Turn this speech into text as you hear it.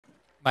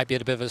might be a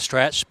bit of a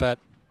stretch, but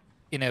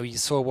you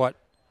saw what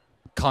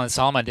Colin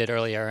Salmon did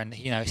earlier, and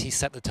he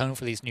set the tone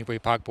for these Newbury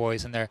Park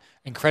boys, and they're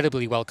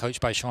incredibly well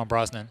coached by Sean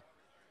Brosnan,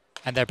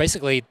 and they're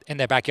basically in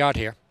their backyard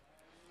here.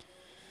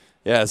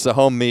 Yeah, it's a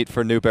home meet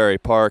for Newbury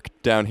Park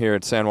down here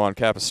at San Juan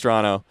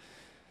Capistrano.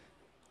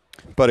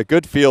 But a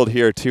good field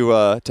here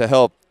to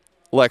help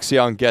Lex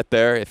Young get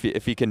there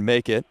if he can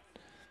make it.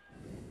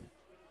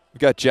 We've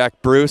got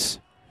Jack Bruce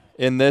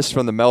in this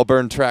from the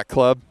Melbourne Track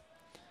Club,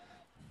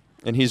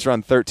 and he's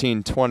run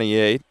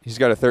 13:28. He's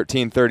got a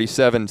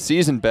 13:37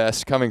 season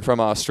best coming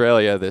from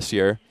Australia this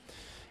year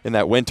in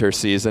that winter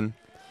season.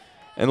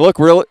 And look,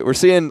 we're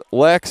seeing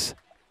Lex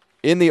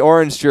in the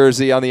orange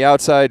jersey on the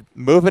outside,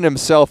 moving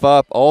himself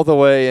up all the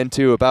way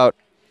into about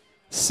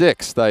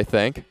 6th, I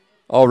think,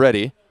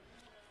 already.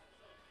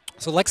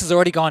 So Lex has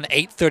already gone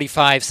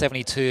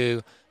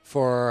 8:35.72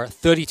 for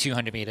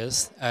 3,200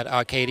 meters at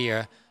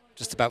Arcadia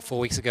just about 4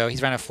 weeks ago.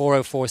 He's ran a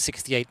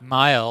 4:04.68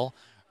 mile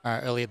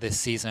earlier this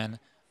season.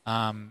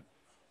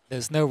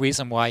 There's no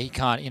reason why he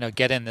can't,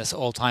 get in this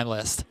all-time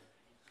list.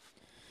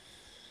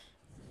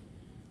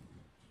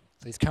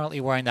 So he's currently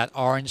wearing that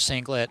orange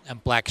singlet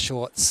and black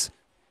shorts,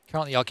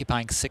 currently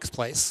occupying 6th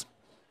place.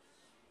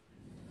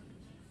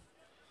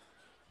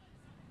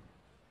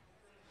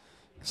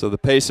 So the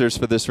pacers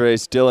for this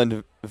race,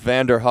 Dylan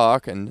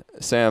Vanderhoek and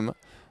Sam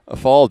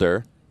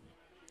Falder,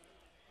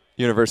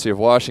 University of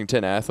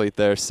Washington athlete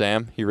there,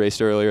 Sam. He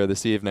raced earlier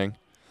this evening.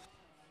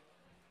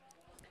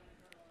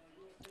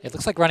 It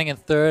looks like running in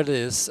 3rd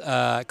is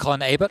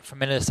Colin Abott from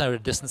Minnesota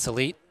Distance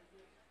Elite.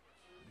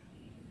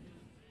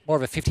 More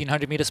of a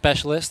 1,500-meter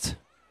specialist.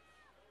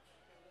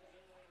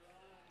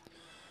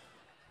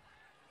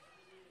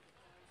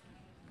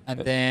 And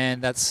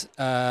then that's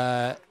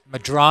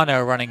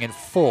Madrano running in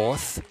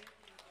 4th.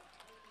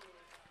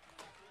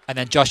 And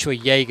then Joshua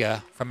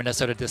Yeager from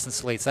Minnesota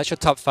Distance Elite. So that's your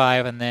top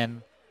 5, and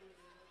then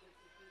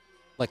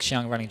Lex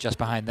Young running just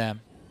behind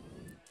them.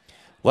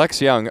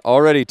 Lex Young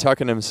already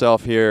tucking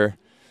himself here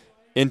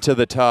into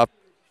the top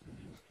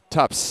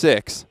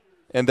 6,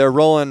 and they're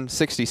rolling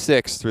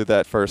 66 through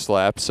that first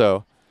lap.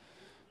 So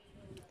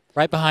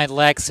right behind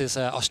Lex is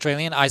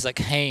Australian Isaac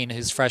Hayne,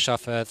 who's fresh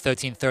off a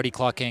 13:30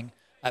 clocking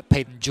at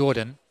Peyton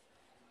Jordan.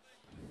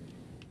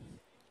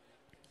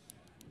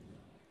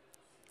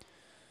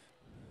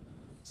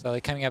 So they're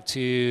coming up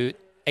to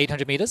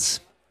 800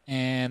 meters,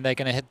 and they're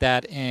going to hit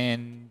that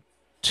in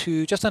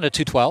just under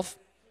 2:12.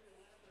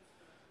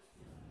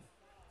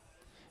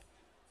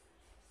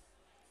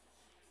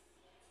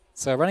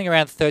 So running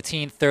around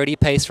 13:30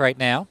 pace right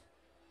now.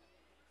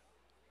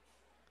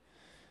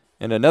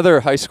 And another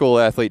high school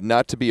athlete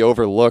not to be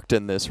overlooked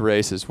in this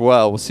race as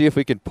well. We'll see if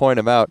we can point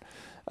him out.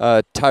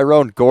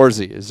 Tyrone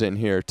Gorsey is in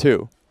here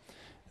too,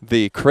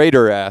 the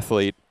Crater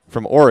athlete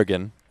from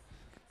Oregon.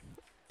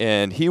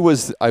 And he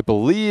was, I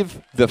believe,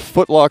 the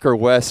Foot Locker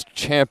West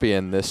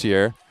champion this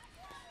year.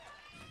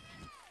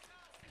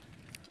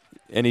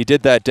 And he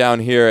did that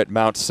down here at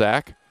Mount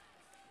Sac.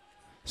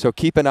 So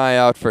keep an eye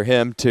out for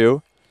him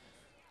too.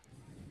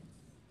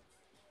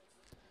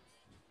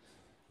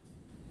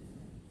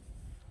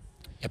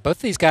 Yeah,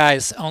 both these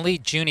guys, only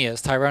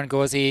juniors. Tyrone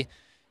Gorsey,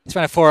 he's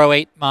run a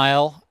 4:08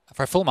 mile,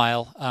 for a full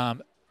mile,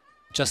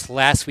 just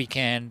last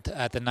weekend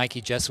at the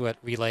Nike Jesuit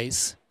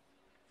Relays.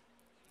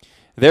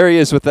 There he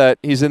is with that.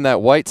 He's in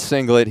that white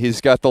singlet.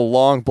 He's got the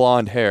long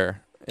blonde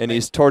hair, and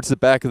he's towards the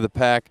back of the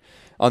pack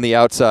on the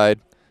outside.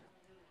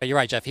 But you're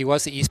right, Jeff. He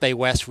was the East Bay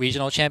West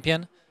regional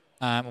champion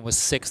and was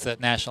 6th at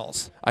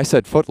Nationals. I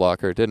said Foot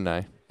Locker, didn't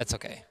I? That's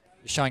okay.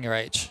 You're showing your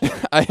age.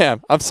 I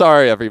am. I'm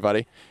sorry,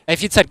 everybody.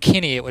 If you'd said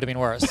Kinney, it would have been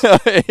worse.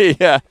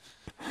 Yeah.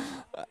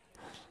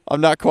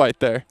 I'm not quite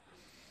there.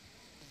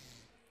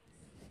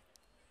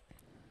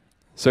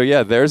 So,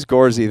 yeah, there's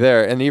Gorsey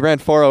there. And he ran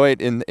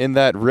 4:08 in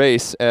that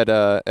race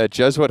at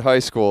Jesuit High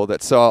School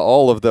that saw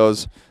all of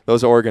those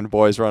Oregon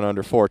boys run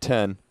under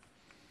 4:10.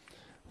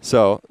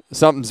 So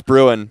something's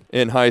brewing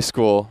in high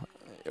school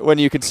when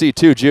you can see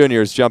 2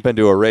 juniors jump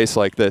into a race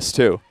like this,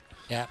 too.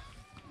 Yeah.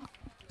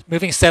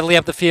 Moving steadily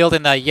up the field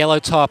in the yellow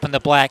top and the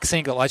black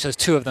singlet. Well, there's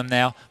 2 of them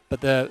now. But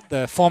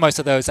the foremost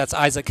of those, that's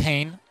Isaac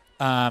Hayne,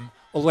 all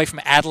the way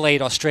from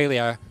Adelaide,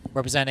 Australia,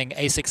 representing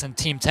ASICS and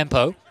Team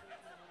Tempo.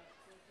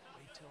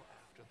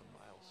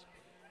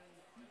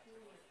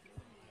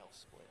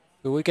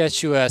 We'll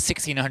get you a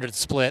 1,600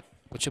 split,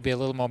 which will be a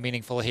little more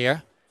meaningful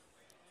here,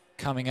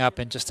 coming up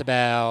in just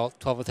about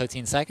 12 or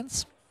 13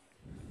 seconds.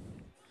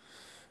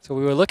 So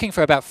we were looking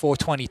for about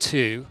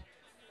 4:22.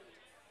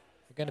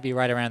 We're going to be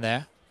right around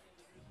there.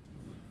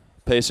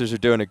 Pacers are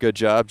doing a good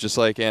job, just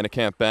like Anna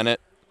Camp Bennett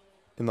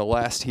in the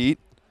last heat.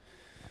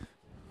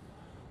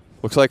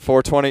 Looks like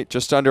 4:20,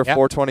 just under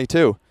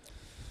 4:22.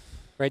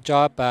 Great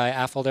job by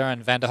Affelder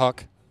and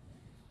Vanderhoek.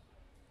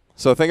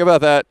 So think about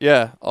that.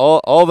 Yeah,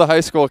 all the high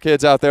school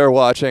kids out there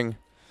watching,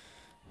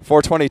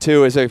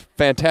 4:22 is a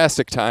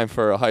fantastic time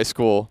for a high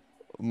school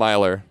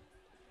miler.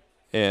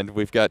 And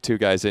we've got 2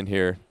 guys in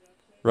here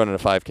running a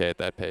 5K at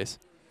that pace.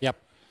 Yep.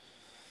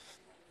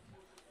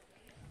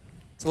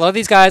 So a lot of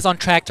these guys on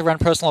track to run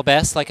personal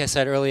best. Like I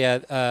said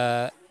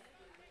earlier,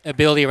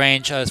 ability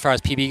range as far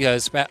as PB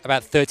goes, about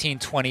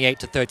 1328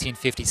 to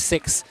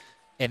 1356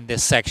 in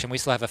this section. We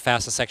still have a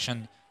faster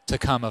section to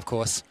come, of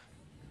course.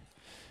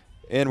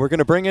 And we're going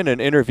to bring in an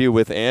interview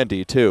with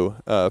Andy, too,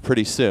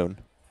 pretty soon.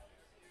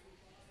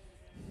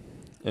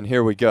 And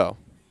here we go.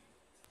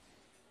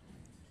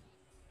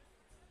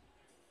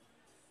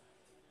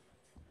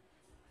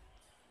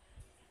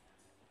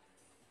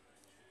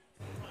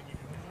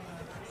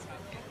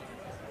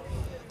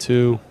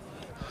 Two.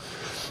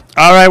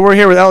 All right, we're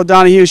here with Ella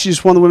Donahue. She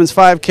just won the women's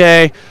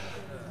 5K.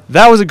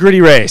 That was a gritty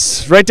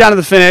race. Right down to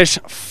the finish.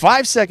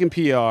 5-second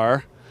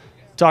PR.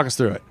 Talk us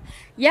through it.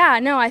 Yeah,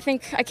 no, I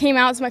think I came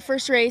out. It was my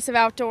first race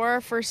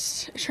of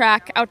first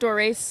track outdoor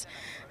race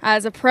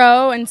as a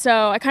pro, and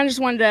so I kind of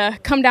just wanted to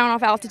come down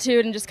off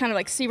altitude and just kind of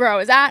like see where I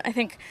was at. I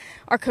think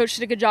our coach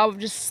did a good job of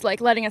just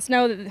like letting us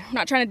know that we're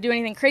not trying to do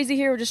anything crazy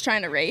here. We're just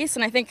trying to race,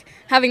 and I think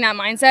having that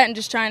mindset and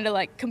just trying to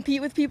like compete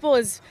with people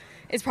is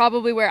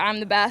probably where I'm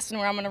the best and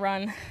where I'm going to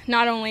run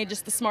not only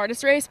just the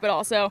smartest race, but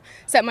also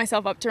set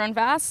myself up to run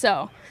fast.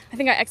 So I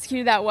think I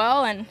executed that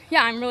well, and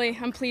yeah,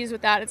 I'm pleased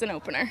with that as an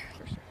opener.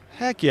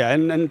 Heck yeah,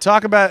 and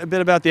talk a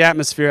bit about the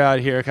atmosphere out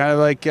here. Kind of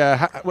like,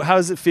 how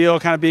does it feel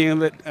kind of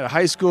being at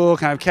high school,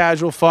 kind of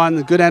casual, fun,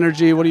 the good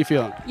energy? What are you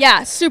feeling?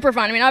 Yeah, super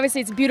fun. I mean,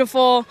 obviously it's a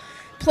beautiful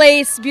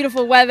place,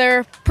 beautiful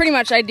weather, pretty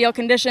much ideal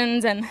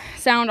conditions, and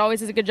Sound always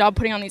does a good job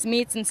putting on these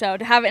meets, and so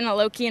to have it in a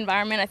low-key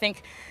environment, I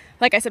think,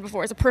 like I said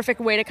before, is a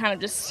perfect way to kind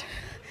of just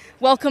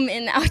welcome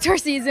in the outdoor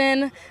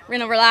season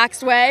in a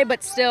relaxed way,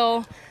 but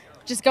still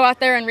just go out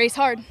there and race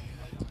hard.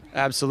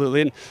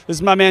 Absolutely. And this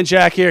is my man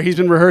Jack here. He's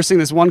been rehearsing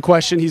this one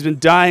question he's been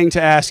dying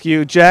to ask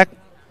you. Jack,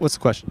 what's the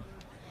question?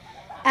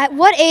 At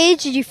what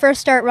age did you first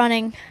start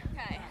running?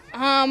 Okay.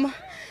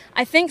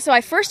 I think so.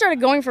 I first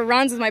started going for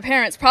runs with my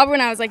parents probably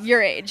when I was like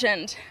your age,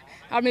 and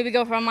I would maybe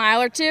go for a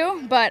mile or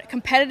two, but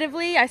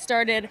competitively I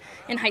started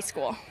in high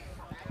school.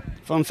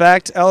 Fun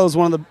fact, Ella is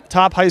one of the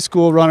top high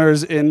school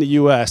runners in the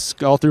U.S.,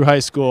 all through high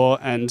school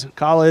and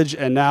college,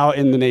 and now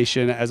in the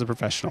nation as a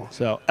professional.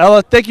 So,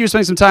 Ella, thank you for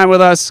spending some time with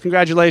us.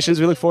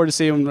 Congratulations. We look forward to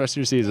seeing you in the rest of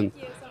your season.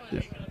 Thank you so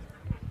much. Yeah.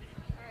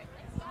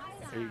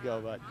 There you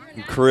go, bud.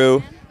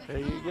 Crew. There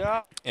you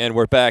go. And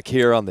we're back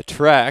here on the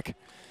track.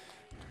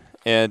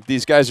 And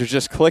these guys are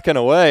just clicking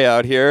away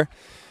out here.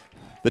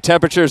 The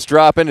temperature's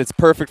dropping. It's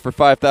perfect for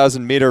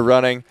 5,000-meter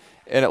running.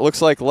 And it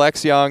looks like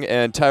Lex Young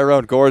and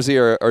Tyrone Gorsey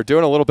are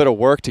doing a little bit of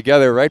work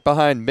together right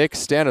behind Mick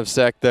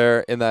Stanovsek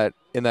there in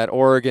that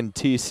Oregon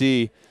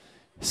TC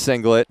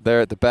singlet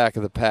there at the back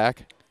of the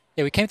pack.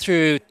 Yeah, we came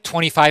through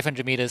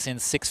 2,500 meters in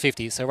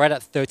 6:50, so right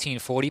at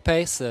 13:40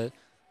 pace. The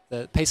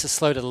pace has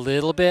slowed a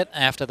little bit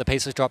after the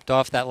pace has dropped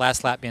off, that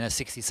last lap being a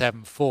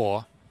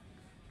 67.4.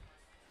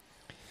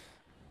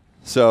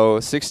 So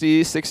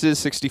 66s,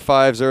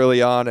 65s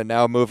early on, and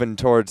now moving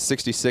towards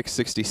 66,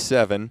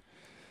 67.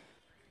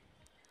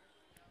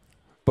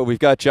 But we've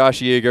got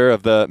Josh Yeager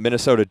of the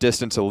Minnesota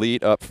Distance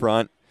Elite up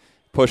front,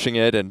 pushing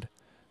it, and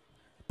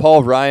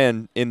Paul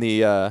Ryan in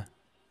the,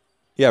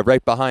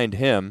 right behind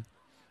him.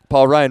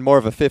 Paul Ryan, more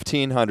of a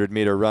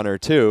 1,500-meter runner,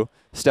 too,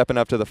 stepping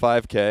up to the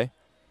 5K.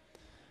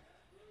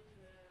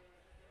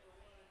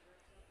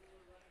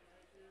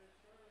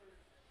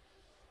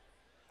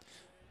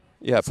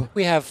 Yeah.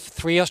 We have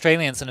 3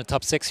 Australians in the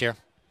top 6 here.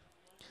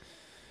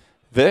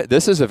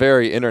 This is a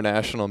very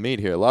international meet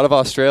here. A lot of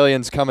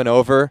Australians coming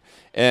over,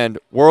 and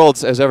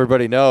Worlds, as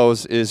everybody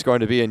knows, is going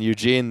to be in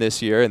Eugene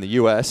this year in the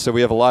U.S., so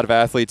we have a lot of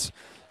athletes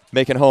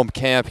making home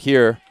camp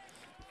here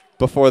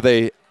before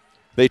they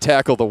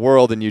tackle the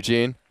world in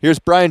Eugene. Here's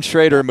Brian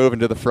Schrader moving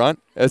to the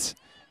front, as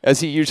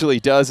he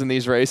usually does in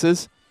these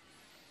races.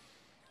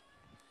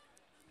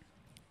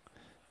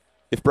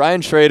 If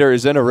Brian Schrader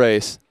is in a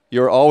race,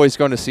 you're always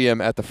going to see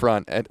him at the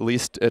front, at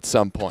least at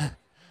some point.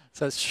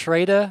 So it's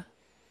Schrader,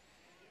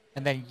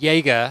 and then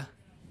Yeager,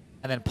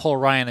 and then Paul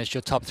Ryan is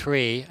your top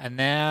 3. And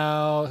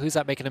now, who's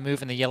that making a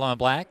move in the yellow and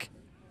black?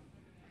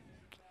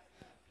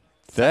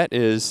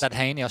 Is that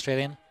Hayne, the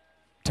Australian?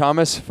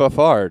 Thomas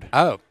Fafard.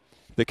 Oh.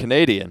 The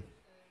Canadian.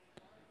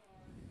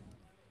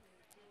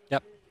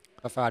 Yep,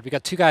 Fafard. We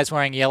got 2 guys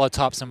wearing yellow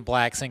tops and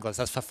black singlets.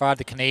 That's Fafard,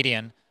 the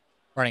Canadian,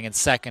 running in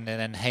 2nd, and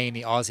then Hayne,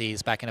 the Aussie,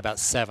 is back in about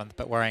 7th,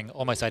 but wearing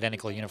almost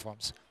identical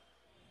uniforms.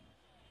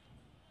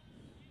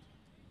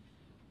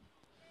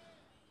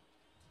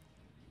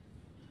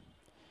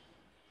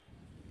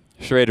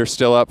 Schrader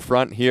still up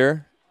front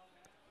here.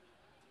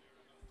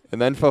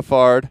 And then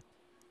Fafard.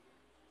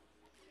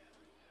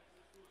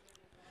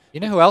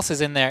 You know who else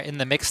is in there in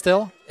the mix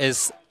still?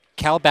 Is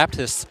Cal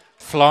Baptist's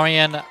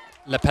Florian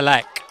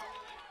LePallec.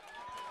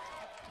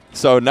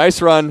 So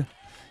nice run.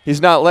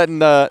 He's not letting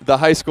the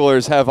high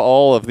schoolers have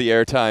all of the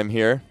airtime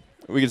here.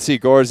 We can see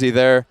Gorsey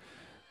there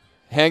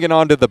hanging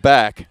on to the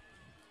back.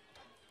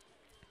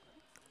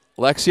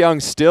 Lex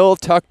Young still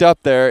tucked up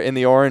there in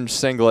the orange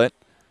singlet.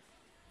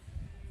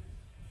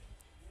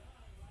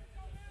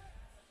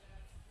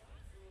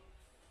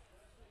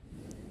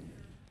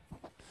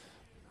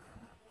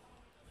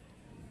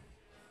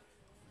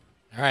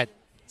 All right,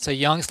 so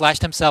Young's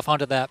lashed himself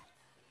onto that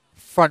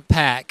front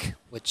pack,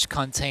 which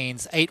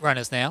contains 8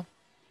 runners now.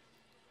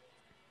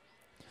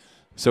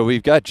 So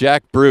we've got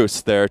Jack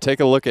Bruce there. Take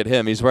a look at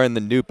him. He's wearing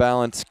the New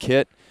Balance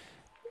kit,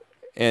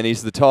 and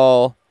he's the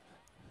tall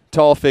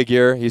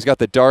figure. He's got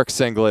the dark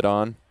singlet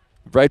on,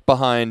 right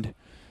behind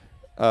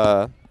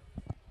Florian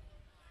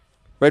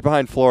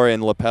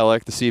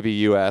LePallec, the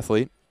CBU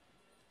athlete.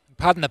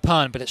 Pardon the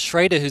pun, but it's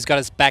Schrader who's got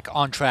us back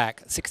on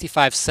track.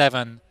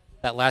 65.7,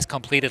 that last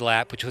completed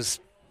lap, which was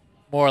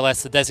more or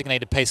less the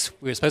designated pace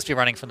we were supposed to be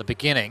running from the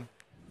beginning.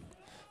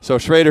 So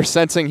Schrader,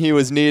 sensing he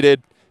was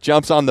needed,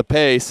 jumps on the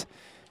pace.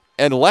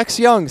 And Lex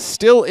Young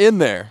still in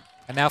there.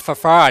 And now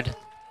Fafard.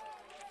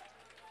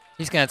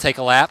 He's going to take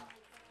a lap.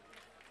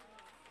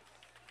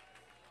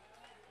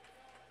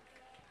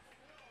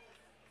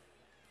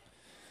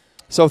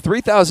 So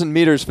 3,000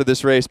 meters for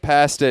this race,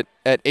 passed it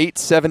at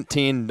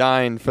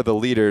 8:17.9 for the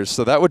leaders.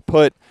 So that would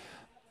put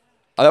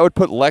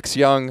Lex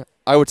Young,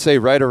 I would say,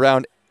 right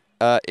around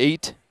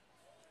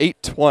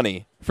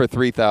 8:20 for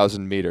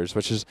 3,000 meters,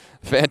 which is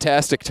a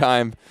fantastic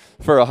time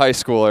for a high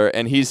schooler,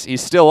 and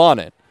he's still on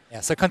it. Yeah,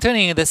 so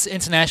continuing this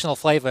international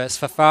flavor, it's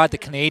Fafard, the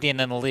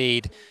Canadian, in the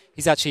lead.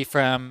 He's actually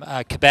from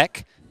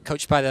Quebec,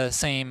 coached by the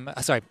same,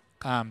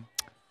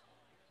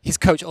 his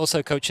coach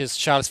also coaches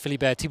Charles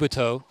Philibert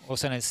Thibauteau,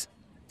 also known as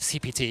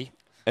CPT.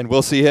 And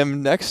we'll see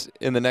him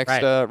in the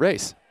next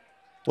race.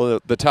 Well,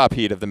 the top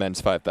heat of the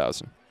men's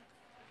 5,000.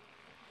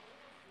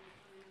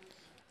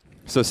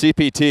 So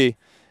CPT,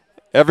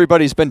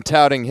 everybody's been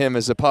touting him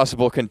as a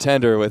possible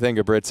contender with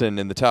Ingebrigtsen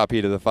in the top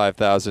heat of the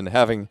 5,000,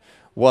 having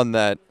won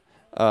that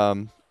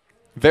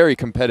very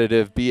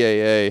competitive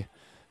BAA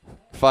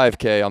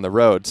 5K on the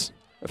roads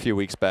a few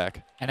weeks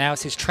back. And now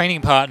it's his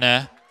training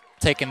partner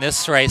taking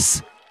this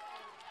race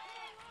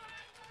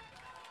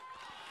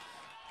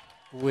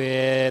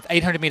with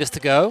 800 meters to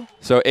go.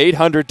 So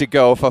 800 to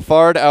go.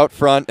 Fafard out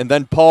front, and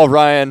then Paul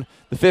Ryan,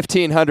 the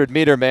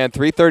 1,500-meter man,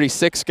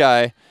 336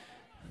 guy.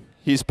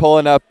 He's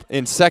pulling up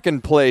in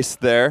second place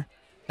there.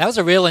 That was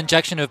a real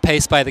injection of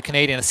pace by the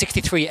Canadian. A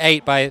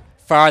 63.8, by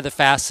far the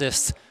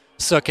fastest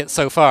circuit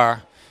so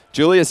far.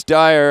 Julius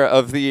Diehr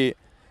of the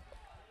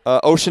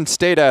Ocean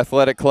State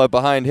Athletic Club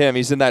behind him.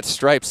 He's in that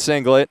striped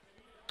singlet.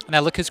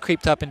 Now look who's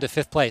creeped up into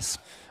 5th place.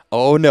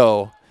 Oh,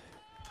 no.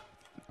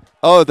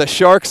 Oh, the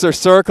Sharks are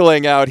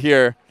circling out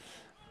here.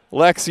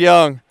 Lex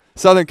Young,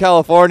 Southern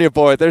California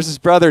boy. There's his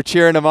brother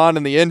cheering him on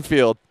in the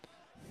infield.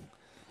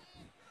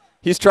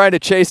 He's trying to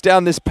chase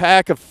down this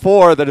pack of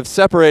 4 that have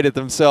separated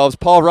themselves.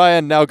 Paul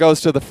Ryan now goes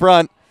to the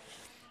front.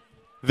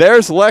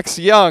 There's Lex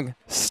Young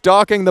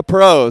stalking the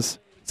pros.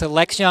 So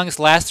Lex Young's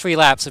last 3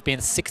 laps have been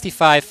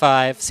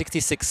 65.5,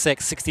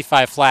 66.6,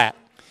 65 flat.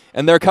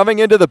 And they're coming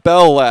into the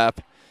bell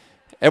lap.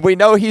 And we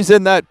know he's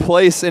in that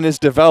place in his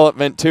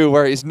development, too,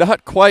 where he's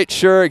not quite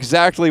sure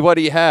exactly what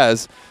he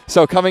has.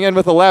 So coming in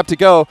with a lap to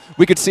go,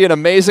 we could see an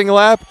amazing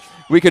lap.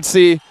 We could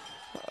see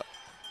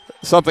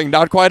something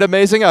not quite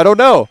amazing. I don't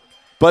know.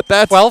 But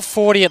that's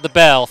 12:40 at the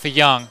bell for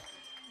Young.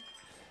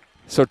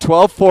 So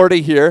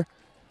 12:40 here.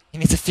 He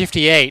needs a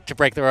 58 to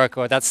break the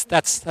record. That's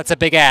a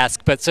big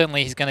ask, but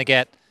certainly he's going to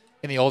get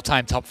in the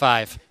all-time top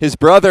 5. His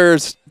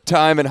brother's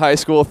time in high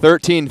school,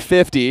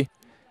 13:50,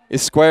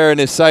 is square in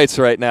his sights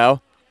right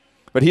now.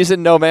 But he's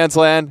in no man's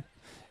land.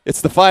 It's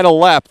the final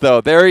lap,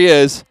 though. There he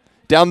is,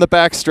 down the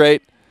back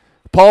straight.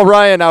 Paul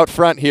Ryan out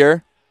front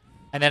here.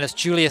 And then it's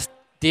Julius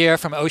Diehr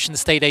from Ocean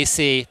State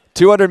AC.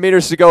 200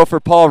 meters to go for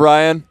Paul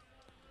Ryan.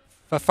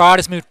 Fafard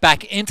has moved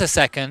back into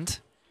second.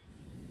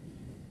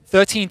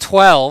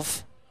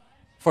 13:12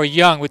 for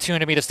Young with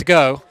 200 meters to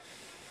go.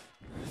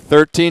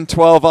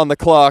 13:12 on the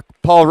clock.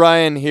 Paul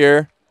Ryan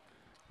here.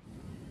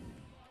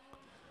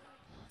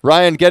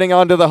 Ryan getting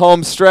onto the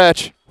home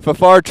stretch.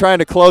 Fafard trying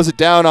to close it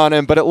down on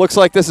him, but it looks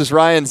like this is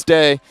Ryan's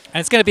day. And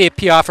it's going to be a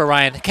PR for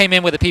Ryan. Came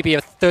in with a PB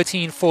of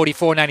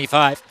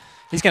 13:44.95.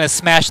 He's going to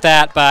smash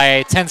that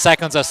by 10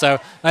 seconds or so.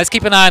 Let's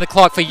keep an eye on the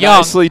clock for Young.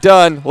 Nicely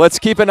done. Let's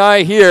keep an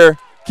eye here.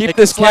 Keep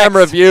this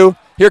camera view.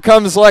 Here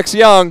comes Lex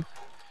Young.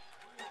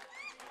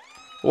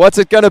 What's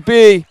it going to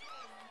be?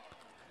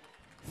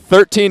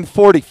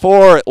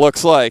 13:44 it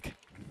looks like.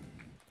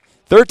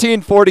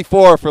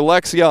 13:44 for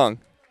Lex Young.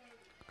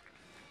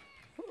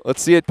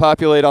 Let's see it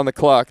populate on the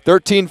clock.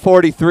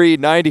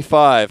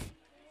 13:43.95.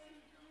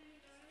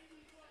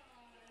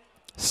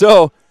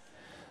 So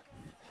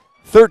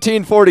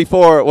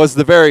 13:44 was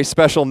the very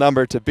special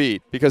number to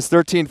beat because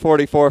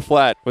 13:44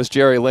 flat was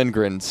Jerry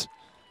Lindgren's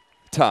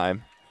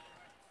time.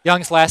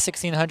 Young's last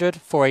 1600,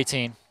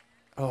 4:18.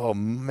 Oh,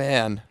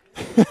 man.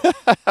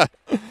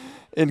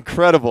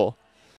 Incredible.